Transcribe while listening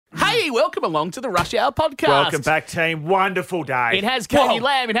Hey, welcome along to the Rush Hour podcast. Welcome back, team. Wonderful day. It has Katie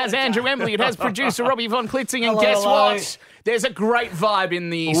Lamb, it has Andrew Embley, it has producer Robbie Von Klitzing, and guess what? There's a great vibe in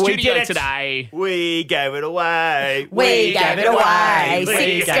the studio today. We gave it away. We gave it away.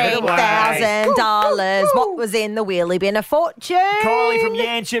 $16,000. What was in the wheelie bin? A fortune. Kylie from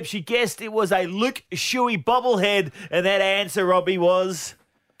Yanchep, she guessed it was a Luke Shuey bobblehead, and that answer, Robbie, was...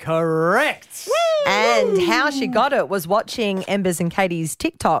 Correct. And how she got it was watching Embers and Katie's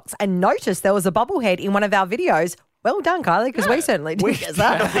TikToks and noticed there was a bobblehead in one of our videos. Well done, Kylie, because we certainly didn't guess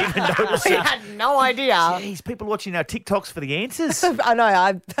that. Not even noticed We it. had no idea. Jeez, people watching our TikToks for the answers. I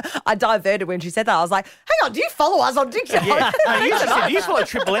know. I diverted when she said that. I was like, hang on, do you follow us on TikTok? Yeah. No, you just said you follow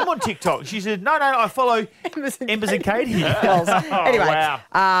Triple M on TikTok. She said, no, I follow Embers and Katie. Girls. Anyway,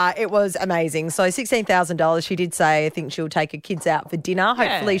 wow. it was amazing. So $16,000. She did say, I think she'll take her kids out for dinner.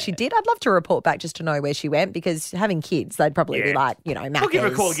 Hopefully she did. I'd love to report back just to know where she went because having kids, they'd probably be like, Macca's. We'll give her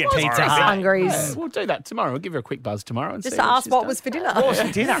a call again tomorrow. Pizza Hut. Hungry's. We'll do that tomorrow. We'll give her a quick buzz tomorrow and Just see to ask she's what done. was for dinner. What was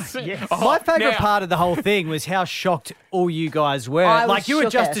for dinner? Yes. My favourite now- part of the whole thing was how shocked all you guys were. I was Like, you were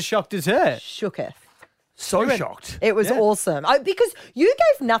just shooketh. as shocked as her. Shooketh. So shocked. It was awesome because you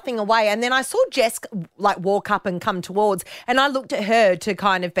gave nothing away, and then I saw Jess walk up and come towards, and I looked at her to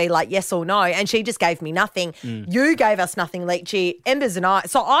kind of be like yes or no, and she just gave me nothing. You gave us nothing, Leachy, Embers and I.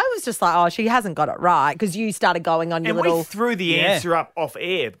 So I was just like, oh, she hasn't got it right because you started going on your And little. we threw the answer up off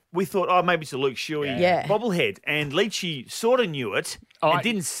air. We thought, maybe it's a Luke Shuey Yeah. bobblehead. And Leachy sort of knew it and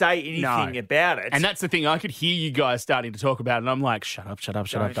didn't say anything about it. And that's the thing. I could hear you guys starting to talk about it, and I'm like, shut up. Don't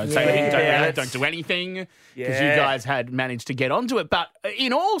say anything. Yeah. Don't do anything. Because Yeah. you guys had managed to get onto it. But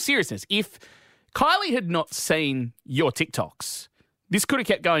in all seriousness, if Kylie had not seen your TikToks, this could have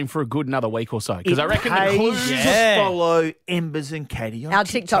kept going for a good another week or so. Because I reckon the pays clues... to follow Embers and Katie on our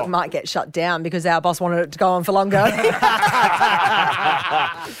TikTok might get shut down because our boss wanted it to go on for longer.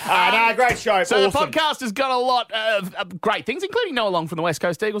 Great show. So awesome. the podcast has got a lot of great things, including Noah Long from the West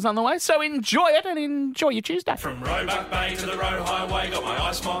Coast Eagles on the way. So enjoy it and enjoy your Tuesday. From Roebuck Bay to the Roe Highway, got my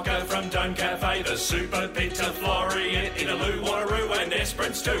ice mocha from Dome Cafe, the Super Pizza Florian, Inaloo, Wanneroo and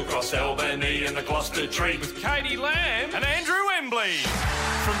Esperance too, across Albany and the Gloucester Tree with Katie Lamb and Andrew Embley.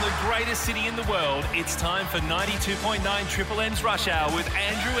 From the greatest city in the world, it's time for 92.9 Triple M's Rush Hour with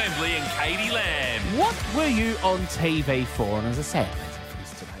Andrew Embley and Katie Lamb. What were you on TV for? And as I said,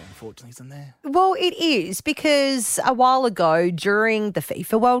 today, unfortunately, isn't there? Well, it is because a while ago during the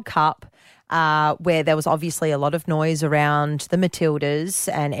FIFA World Cup, where there was obviously a lot of noise around the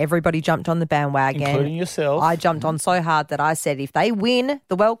Matildas and everybody jumped on the bandwagon. Including yourself. I jumped on so hard that I said if they win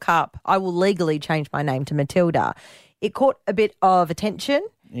the World Cup, I will legally change my name to Matilda. It caught a bit of attention.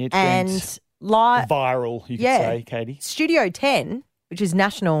 It and went live viral, you could say, Katie. Studio 10, which is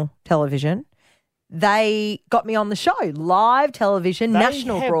national television, they got me on the show. Live television,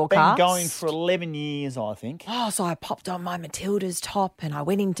 national broadcast. Been going for 11 years, I think. Oh, so I popped on my Matilda's top and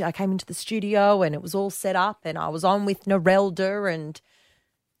I came into the studio and it was all set up and I was on with Narelda and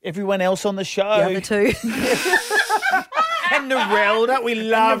Everyone else on the show. the other two. And Narelda. We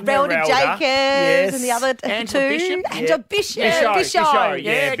love Narelda Jacobs Yes. and the other Angela two. Bishop? Angela Bishop. Bishop.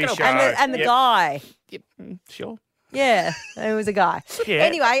 Yeah, good old- Bishop. And the Yep. guy. Yep, sure. Yeah, it was a guy. Yeah.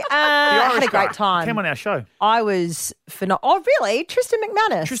 Anyway, The I had Irish a great guy time. Came on our show. I was Oh, really? Tristan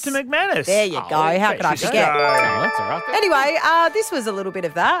McManus. Tristan McManus. There you go. How could I Tristan. forget? Oh, that's all right. Anyway, this was a little bit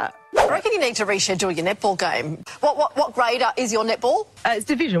of that. I reckon you need to reschedule your netball game. What grade is your netball? It's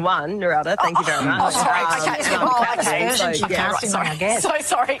Division 1, Narelda. Thank you very much. Oh, sorry. Okay. So, yeah,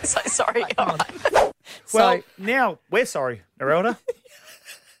 Sorry. So sorry. All right. Well, now we're sorry, Narelda.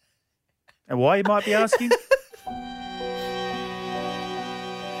 And why, you might be asking?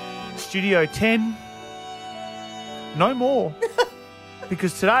 Studio 10, no more.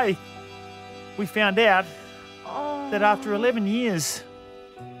 Because today we found out that after 11 years,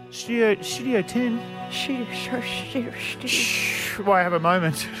 Studio 10... Shh, why have a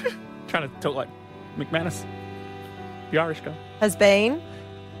moment? Trying to talk like McManus, the Irish guy. Has been.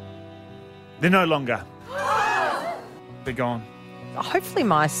 They're no longer. They're gone. Hopefully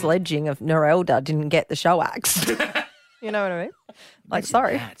my sledging of Narelda didn't get the show axed. You know what I mean? Like,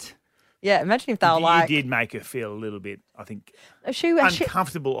 sorry. That. Yeah, imagine if they were like... You did make her feel a little bit, I think, She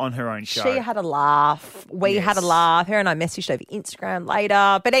uncomfortable on her own show. She had a laugh. We had a laugh. Her and I messaged over Instagram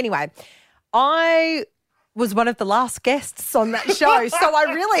later. But anyway, I was one of the last guests on that show. So I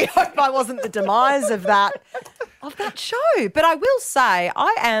really hope I wasn't the demise of that show. But I will say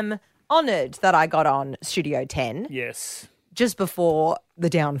I am honoured that I got on Studio 10 Yes. just before the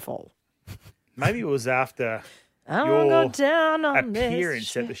downfall. Maybe it was after I'll go down on appearance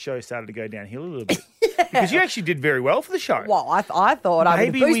this. at the show started to go downhill a little bit. Because you actually did very well for the show. Well, I thought I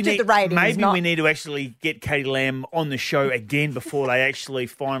would have boosted the ratings. Maybe not... we need to actually get Katie Lamb on the show again before they actually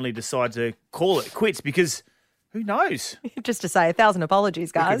finally decide to call it quits, because who knows? Just to say 1,000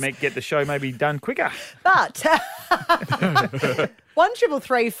 apologies, We guys. could get the show maybe done quicker. But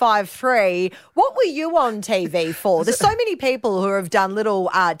 13353, what were you on TV for? There's so many people who have done little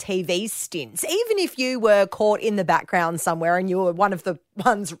TV stints. Even if you were caught in the background somewhere and you were one of the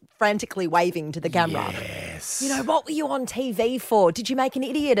ones frantically waving to the camera. Yes. You know, what were you on TV for? Did you make an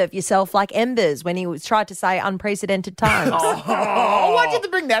idiot of yourself like Embers when he tried to say unprecedented times? Oh, why'd you have to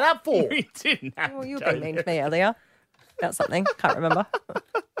bring that up for? We didn't have Oh, you were to. being mean to me earlier about something. Can't remember.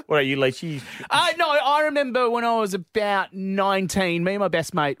 What are you, Leachy? No, I remember when I was about 19, me and my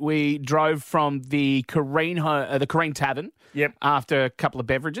best mate, we drove from the Careen Tavern. Yep. After a couple of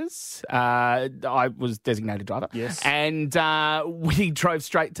beverages. I was designated driver. Yes. And we drove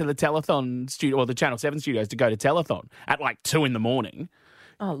straight to the Telethon studio, or the Channel 7 studios, to go to Telethon at like 2 a.m.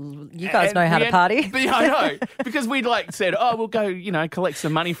 Oh, you guys know how to party. Yeah, I know. Because we'd said, we'll go, collect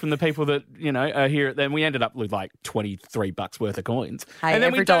some money from the people that, are here. Then we ended up with like $23 worth of coins. Hey, and then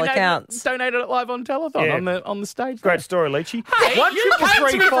every we dollar donated, counts. Donated it live on Telethon Yeah. on the stage. Great story, Leachy. Hey, you came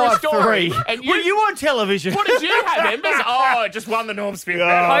to me for a story, and Were you on television? What did you have, Embers? I just won the Norm Spin.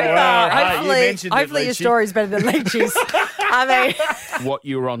 Hopefully your story's better than Leachy's. I mean, What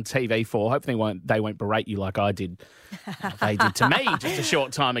you were on TV for. Hopefully they won't berate you like I did. They did to me just a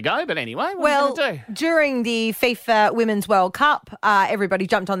short time ago. But anyway, what are you going to do? during the FIFA Women's World Cup, everybody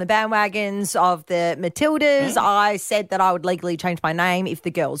jumped on the bandwagons of the Matildas. I said that I would legally change my name if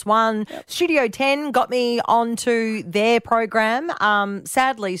the girls won. Studio 10 got me onto their program.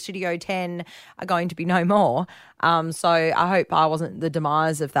 Sadly, Studio 10 are going to be no more. So I hope I wasn't the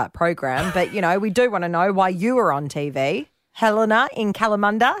demise of that program. But, we do want to know why you were on TV. Helena in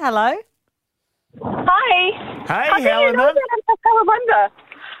Kalamunda, hello. Hi. Hey, How did you know Helena. that I'm from Kalamunda?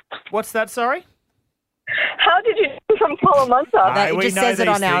 What's that, sorry? How did you know from Kalamunda? Hey, It we just know says it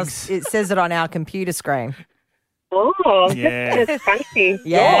these on our things. it says it on our computer screen. Oh, Yeah. that's fancy.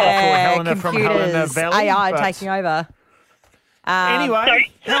 Yeah, Helena from computers, Helena Valley, AI but- taking over. Anyway,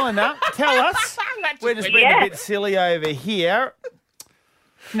 Sorry. Helena, tell us. We're just being a Yeah. bit silly over here.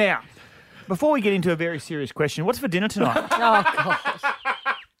 Now, before we get into a very serious question, what's for dinner tonight? Oh God!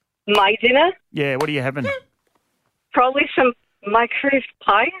 My dinner? Yeah, what are you having? Probably some microwave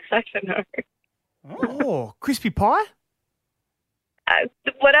pies. I don't know. Oh, crispy pie?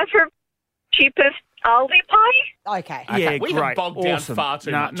 Whatever cheapest Aldi pie. Okay. Yeah, we great. have bogged down Awesome. far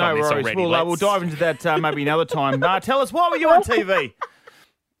too no, much no on this worries. already. We'll Let's- dive into that maybe another time. Tell us, why were you on TV?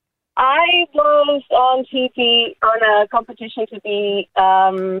 I was on TV on a competition to be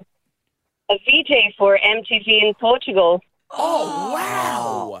a VJ for MTV in Portugal. Oh,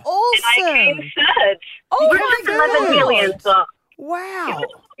 wow. And I came Awesome. third. Oh, It was very 11 good. million, so Wow. it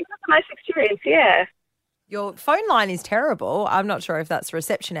was a nice experience, yeah. Your phone line is terrible. I'm not sure if that's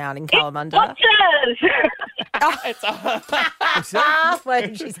reception out in Kalamunda.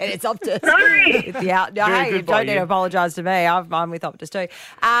 When she said it's Optus. Sorry. Yeah, no, Very hey, good you by don't need you. to apologise to me. I'm with Optus too.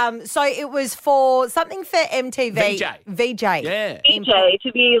 So it was for something for MTV. VJ. Yeah. VJ,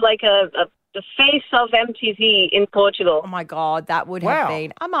 to be like the face of MTV in Portugal. Oh my God, that would Wow. have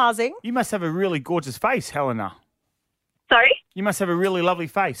been amazing. You must have a really gorgeous face, Helena. Sorry? You must have a really lovely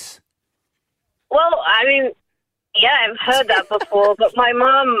face. Well, I mean, yeah, I've heard that before, but my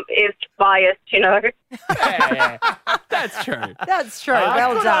mom is biased, Yeah, that's true. That's true.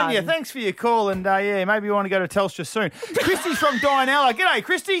 Well good done. on you. Thanks for your call, and maybe you want to go to Telstra soon. Christy's from Dianella. G'day,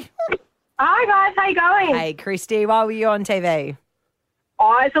 Christy. Hi guys, how you going? Hey, Christy, why were you on TV?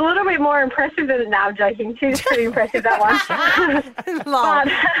 Oh, it's a little bit more impressive than now. I'm joking. She's pretty impressive, that one.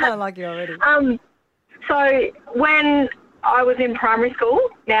 I like you already. So when I was in primary school,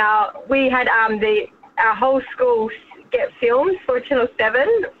 now we had our whole school get filmed for Channel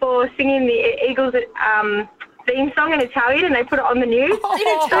 7 for singing the Eagles theme song in Italian, and they put it on the news. So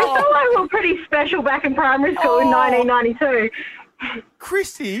I felt like we were pretty special back in primary school in 1992.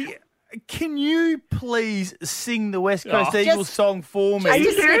 Christy, can you please sing the West Coast Eagles Just- song for me? Are you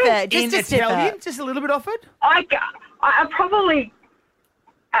Just a serious? snippet. Just in a snippet. Italian? Just a little bit of it? I probably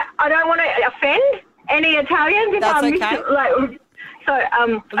I don't want to offend any Italians if That's I'm okay.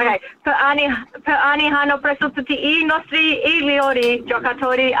 okay. Per anni hanno preso tutti I nostri migliori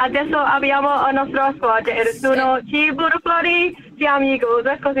giocatori. Adesso abbiamo la nostra squadra e nessuno ci butta fuori. Siamo Eagles,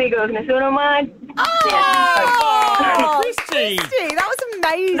 West Coast Eagles. Nessuno mai. Oh, Christy. Christy, that was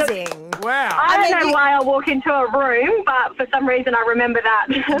amazing. Wow. I don't know you- why I walk into a room, but for some reason I remember that.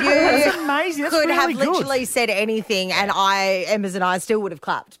 That's amazing. That's could really have good. literally said anything, and Embers and I still would have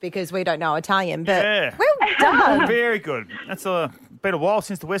clapped because we don't know Italian. But Yeah. well done. Very good. That's been a while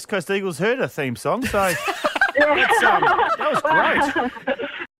since the West Coast Eagles heard a theme song, so that was great.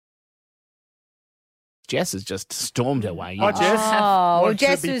 Jess has just stormed her way. Hi, Jess. Oh, well, Want to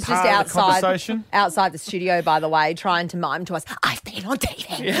Jess be was part just of the conversation? outside the studio, by the way, trying to mime to us. I've been on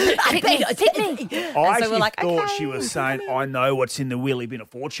TV. I've been on TV. I And so actually we're like, thought okay, she was we'll saying, come I know what's in the Wheelie Bin of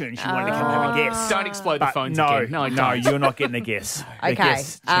Fortune. She wanted to come have a guess. Don't explode the But phones no, again. No, no, you're not getting a guess. The Okay.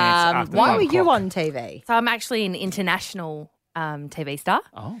 guess chance after Why 5 were you o'clock. on TV? So I'm actually an international TV star.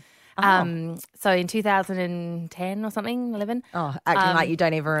 Oh. So in 2010 or something, 11. Oh, acting like you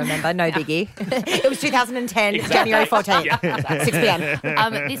don't even remember. No biggie. It was 2010, January 14th, 6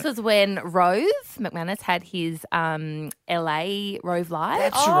 p.m. This was when Rove McManus had his LA Rove Live.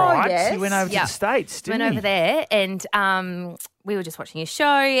 That's right. yes. He went over to Yeah. the States, didn't Went he? over there and we were just watching his show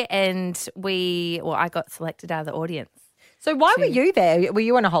and I got selected out of the audience. So why were you there? Were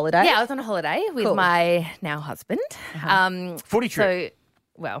you on a holiday? Yeah, I was on a holiday with Cool. my now husband. Footy trip. So,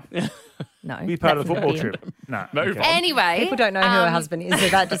 well, no. Be part of the that's football not him. trip. No. Move okay. on. Anyway. People don't know who her husband is, so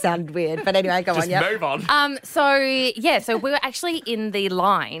that just sounded weird. But anyway, go Just on. Yeah. move on. So we were actually in the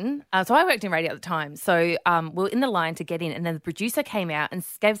line. So I worked in radio at the time. So we were in the line to get in, and then the producer came out and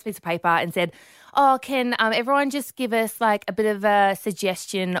gave us a piece of paper and said, "Oh, can everyone just give us like a bit of a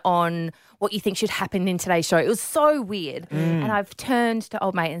suggestion on what you think should happen in today's show?" It was so weird, and I've turned to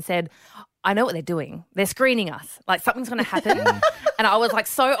old mate and said, I know what they're doing. They're screening us. Like something's going to happen. And I was like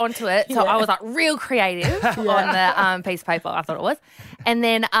so onto it. So I was like real creative on the piece of paper, I thought it was. And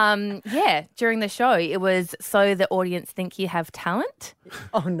then, during the show, it was so the audience think you have talent.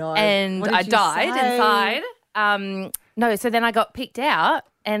 Oh, no. And What did I you died say? inside. No, so then I got picked out.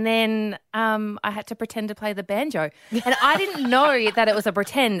 And then I had to pretend to play the banjo. And I didn't know that it was a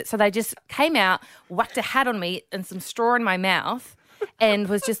pretend. So they just came out, whacked a hat on me and some straw in my mouth and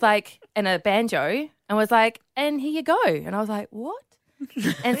was just like, and a banjo, and was like, and here you go. And I was like, what?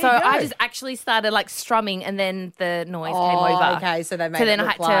 And so I just actually started like strumming and then the noise came over. Okay, so they made So then it I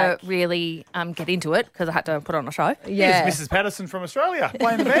look had like... to really get into it because I had to put on a show. Yeah. Here's Mrs. Patterson from Australia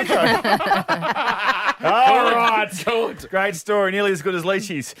playing the banjo. All right. Good. Great story. Nearly as good as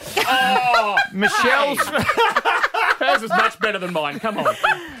Leachy's. Oh, Michelle's... Hers was much better than mine. Come on.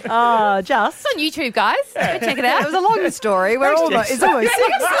 Oh, just. It's on YouTube, guys. Go check it out. It was a long story. We're almost, Jess. it's almost 6.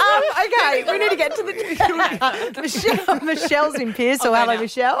 Okay, we need to get to the Michelle's in Pearsall. Hello,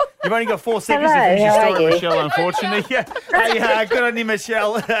 Michelle. You've only got 4 seconds to Hello, finish your how are story, you? Michelle, unfortunately. Yeah. Hey, good on you,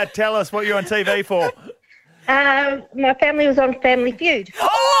 Michelle. Tell us what you're on TV for. My family was on Family Feud.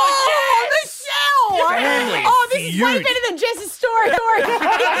 Oh, Michelle! Family Oh, this is way Feud. better than Jess's story.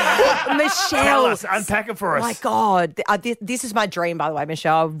 Michelle. Tell us. Unpack it for us. Oh my God. This is my dream, by the way,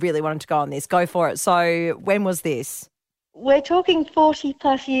 Michelle. I really wanted to go on this. Go for it. So when was this? We're talking 40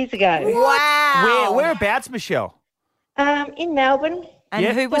 plus years ago. Wow. Whereabouts, Michelle? In Melbourne. And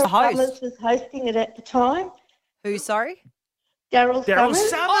Yeah. who was the Daryl host? Summers was hosting it at the time. Who, sorry? Daryl Daryl Summers.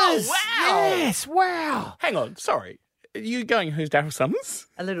 Summers. wow. Yes, wow. Hang on. Sorry. Are you going, who's Daryl Summers?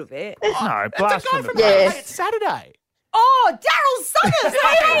 A little bit. No, blast from the Yes. It's Saturday. Oh, Daryl Summers.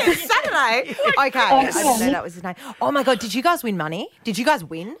 Hey, it's Saturday. Okay. I didn't know that was his name. Oh, my God. Did you guys win money? Did you guys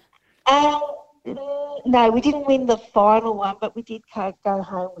win? No, we didn't win the final one, but we did go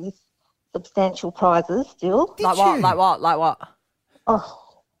home with substantial prizes still. Like what? Like what? Like what?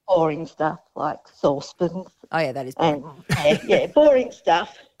 Oh, boring stuff like saucepans Oh, yeah, that is boring. and boring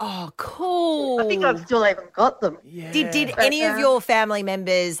stuff. Oh, cool. I think I've still even got them. Did any of your family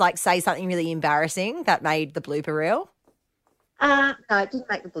members like say something really embarrassing that made the blooper reel? No, it didn't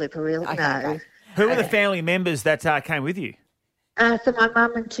make the blooper reel. Okay, no. okay. Who were the family members that came with you? So my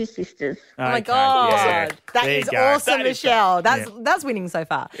mum and 2 sisters. Oh my Okay, God, yeah. that There is you go. awesome, That is Michelle. great. That's winning so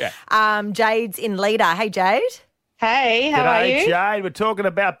far. Yeah. Jade's in leader. Hey, Jade. Hey, how are G'day, you? Jade. We're talking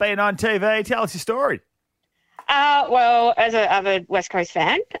about being on TV. Tell us your story. Well, as an avid West Coast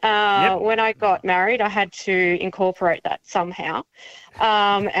fan, Yep. when I got married, I had to incorporate that somehow.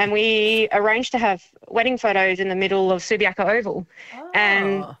 And we arranged to have wedding photos in the middle of Subiaco Oval.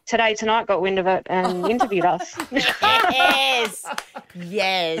 And tonight got wind of it and interviewed us. Yes,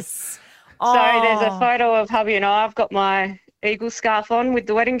 yes. So there's a photo of hubby and I've got my Eagles scarf on with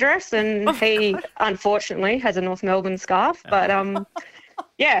the wedding dress, and he unfortunately has a North Melbourne scarf. But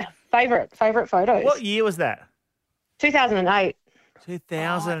yeah, favourite photos. What year was that? 2008.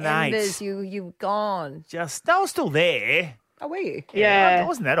 2008. Embers, you gone. Just, I was still there. Oh, were you? Yeah. I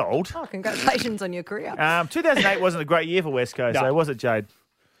wasn't that old. Oh, congratulations on your career. 2008 wasn't a great year for West Coast, No. though, was it, Jade?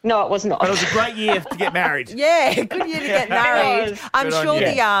 No, it was not. But it was a great year to get married. Yeah, good year to get married. I'm Good on sure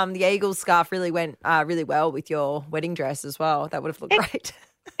you. the Eagles scarf really went really well with your wedding dress as well. That would have looked great.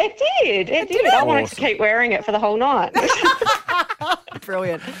 It did. It did. I wanted to keep wearing it for the whole night.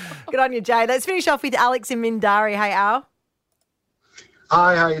 Brilliant. Good on you, Jay. Let's finish off with Alex in Mindari. Hey, Al.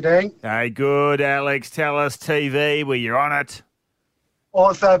 Hi, how you doing? Hey, good, Alex. Tell us TV where you're on it.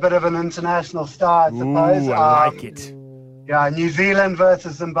 Also a bit of an international star, I suppose. Ooh, I like it. Yeah, New Zealand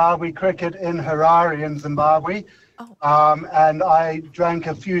versus Zimbabwe cricket in Harare in Zimbabwe. And I drank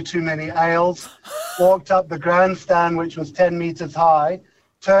a few too many ales, walked up the grandstand, which was 10 metres high,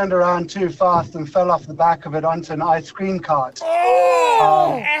 turned around too fast and fell off the back of it onto an ice cream cart.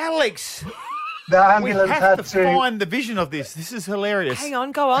 Oh, Alex! The We ambulance have had to to... find the vision of this. This is hilarious. Hang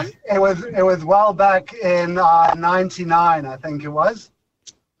on, go on. It was well back in 99, I think it was.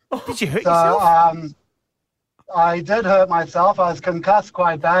 Did you hurt So, yourself? I did hurt myself. I was concussed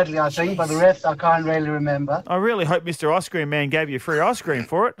quite badly, I think, but the rest I can't really remember. I really hope Mr. Ice Cream Man gave you free ice cream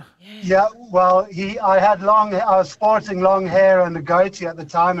for it. Yeah, well, I was sporting long hair and a goatee at the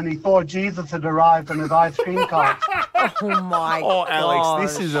time, and he thought Jesus had arrived on his ice cream cart. Oh, my Oh, God.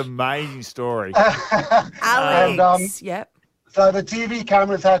 Alex, this is an amazing story. Alex, yep. So the TV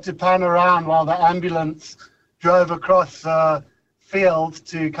cameras had to pan around while the ambulance drove across the field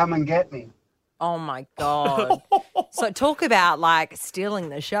to come and get me. Oh, my God. So talk about, like, stealing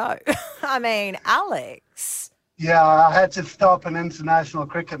the show. I mean, Alex. Yeah, I had to stop an international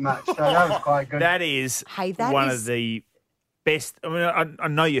cricket match, so that was quite good. That is that one is- of the best. I mean, I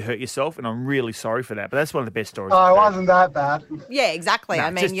know you hurt yourself, and I'm really sorry for that, but that's one of the best stories. Oh, I've it heard. wasn't that bad. Yeah, exactly. No, I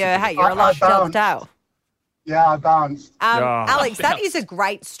mean, just- you're I allowed to tell the bounced. tale. Yeah, I bounced. Alex, that is a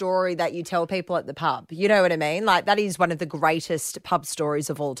great story that you tell people at the pub. You know what I mean? Like, that is one of the greatest pub stories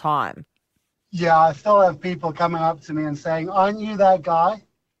of all time. Yeah, I still have people coming up to me and saying, aren't you that guy?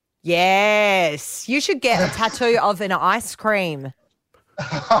 Yes. You should get a tattoo of an ice cream.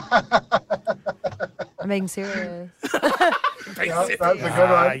 I'm being serious. Yeah, that's a good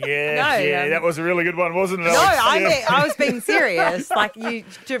one. Yeah, No, that was a really good one, wasn't it? No, Alex? I Yeah. mean, I was being serious. Like, you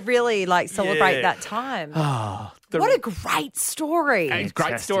to really, like, celebrate Yeah. that time. The- What a great story. And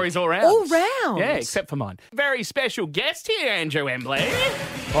great stories all round. All round. Yeah, except for mine. Very special guest here, Andrew Embley.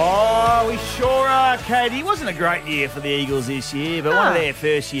 Oh, we sure are, Katie. It wasn't a great year for the Eagles this year, but one of their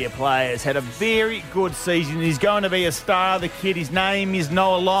first-year players had a very good season. He's going to be a star, the kid. His name is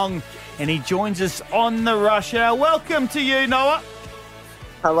Noah Long, and he joins us on the Rush Hour. Welcome to you, Noah.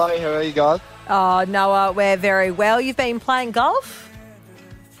 Hello, how are you guys? Oh, Noah, we're very well. You've been playing golf?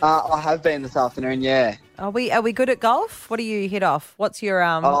 I have been this afternoon, yeah. Are we good at golf? What do you hit off? What's your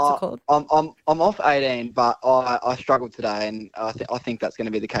what's it called? I'm off 18, but I struggled today, and I think that's going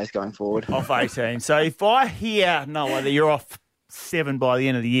to be the case going forward. Off 18. So if I hear, Noah, that you're off 7 by the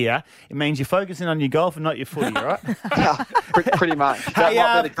end of the year, it means you're focusing on your golf and not your footy, right? Yeah, pretty much. That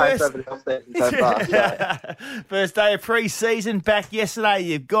might be the case over the off-season so far. So. First day of pre-season, back yesterday.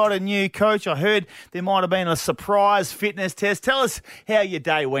 You've got a new coach. I heard there might have been a surprise fitness test. Tell us how your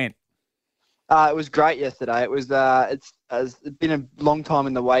day went. It was great yesterday. It was it's been a long time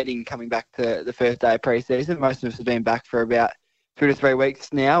in the waiting coming back to the first day of pre-season. Most of us have been back for about 2 to 3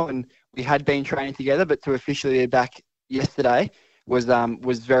 weeks now, and we had been training together, but to officially be back yesterday was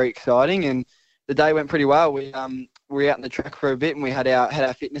very exciting, and the day went pretty well. We were out on the track for a bit, and we had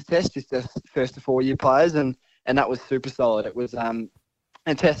our fitness test, just the first to 4 year players, and that was super solid. It was a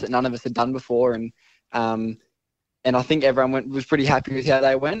test that none of us had done before, and I think everyone was pretty happy with how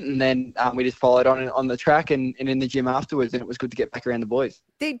they went, and then we just followed on the track and in the gym afterwards, and it was good to get back around the boys.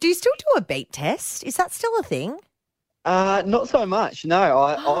 Do you still do a beat test? Is that still a thing? Not so much. No,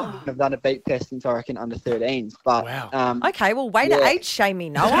 I wouldn't have done a beat test since I reckon under 13s. But Okay, well, way to age shame me,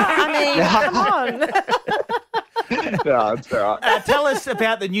 Noah. I mean, come on. No, it's all right. Tell us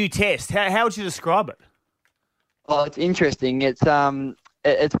about the new test. How would you describe it? Oh, it's interesting. It's more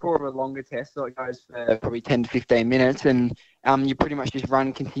of a longer test, so it goes for probably 10 to 15 minutes, and you pretty much just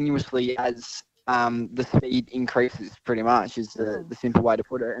run continuously as the speed increases, pretty much, is the simple way to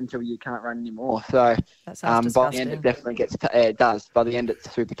put it, until you can't run anymore. So That sounds by the end, disgusting. it definitely gets it does. By the end,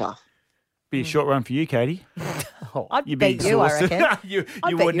 it's super tough. Be a short run for you, Katie. I'd You'd be beat you, I exhausted. reckon. you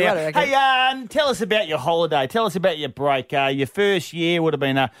I'd would beat you, now. I reckon. Hey, tell us about your holiday. Tell us about your break. Your first year would have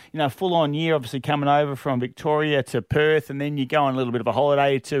been a full-on year, obviously coming over from Victoria to Perth, and then you go on a little bit of a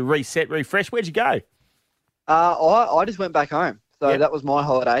holiday to reset, refresh. Where'd you go? I just went back home. So that was my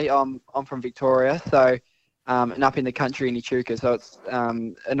holiday. I'm from Victoria, so and up in the country in Echuca. So it's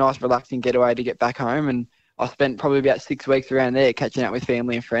a nice, relaxing getaway to get back home. And I spent probably about 6 weeks around there catching up with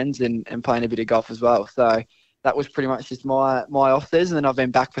family and friends and playing a bit of golf as well. So that was pretty much just my off-season, and then I've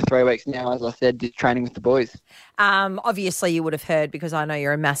been back for 3 weeks now, as I said, just training with the boys. Obviously, you would have heard because I know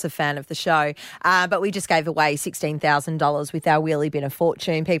you're a massive fan of the show, but we just gave away $16,000 with our Wheelie Bin of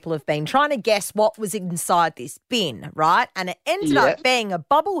Fortune. People have been trying to guess what was inside this bin, right? And it ended up being a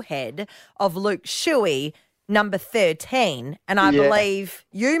bobblehead of Luke Shuey, number 13, and I believe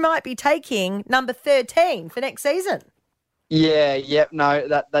you might be taking number 13 for next season. No,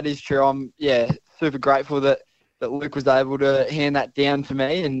 that is true. I'm super grateful that Luke was able to hand that down to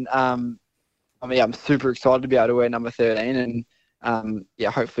me, and I'm super excited to be able to wear number 13, and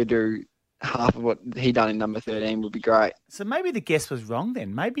hopefully do half of what he done in number 13 would be great. So maybe the guess was wrong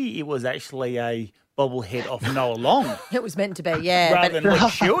then. Maybe it was actually a bobblehead of Noah Long. It was meant to be, yeah. Rather than Luke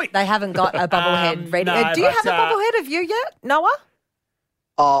Shuey. They haven't got a bobblehead ready. No, do you have a bobblehead of you yet, Noah?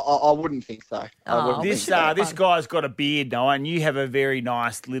 I wouldn't think so. This guy's got a beard, Noah, and you have a very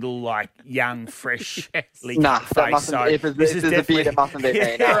nice little, young, fresh face. If there's a beard, it mustn't be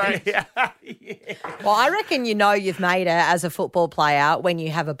me. Well, I reckon you've made it as a football player when you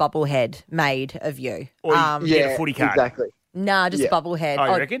have a bobblehead made of you. Or you get a footy card. Exactly. Nah, just a bobblehead.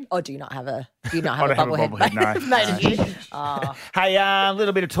 Oh, you reckon? Or do you not have a bobblehead? No. made of you? Hey, a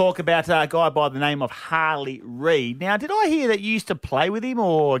little bit of talk about a guy by the name of Harley Reid. Now, did I hear that you used to play with him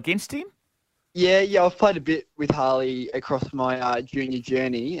or against him? Yeah, I've played a bit with Harley across my junior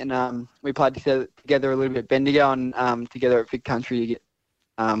journey, and we played together a little bit at Bendigo and together at Big Country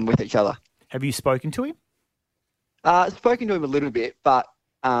with each other. Have you spoken to him? Spoken to him a little bit, but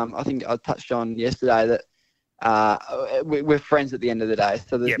I think I touched on yesterday that we're friends at the end of the day,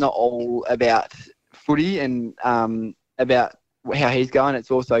 so there's not all about footy and about how he's going. It's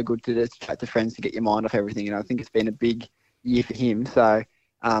also good to just chat to friends to get your mind off everything, and I think it's been a big year for him. So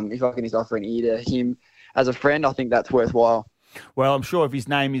if I can just offer an ear to him as a friend, I think that's worthwhile. Well, I'm sure if his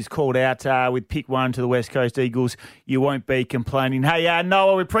name is called out with pick one to the West Coast Eagles, you won't be complaining. Hey,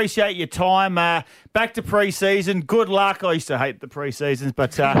 Noah, we appreciate your time. Back to pre-season. Good luck. I used to hate the pre-seasons,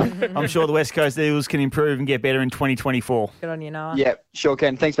 but I'm sure the West Coast Eagles can improve and get better in 2024. Good on you, Noah. Yeah, sure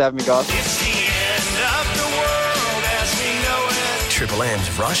can. Thanks for having me, guys. It's the end of the world as we know it. Triple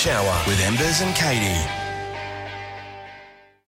M's Rush Hour with Embers and Katie.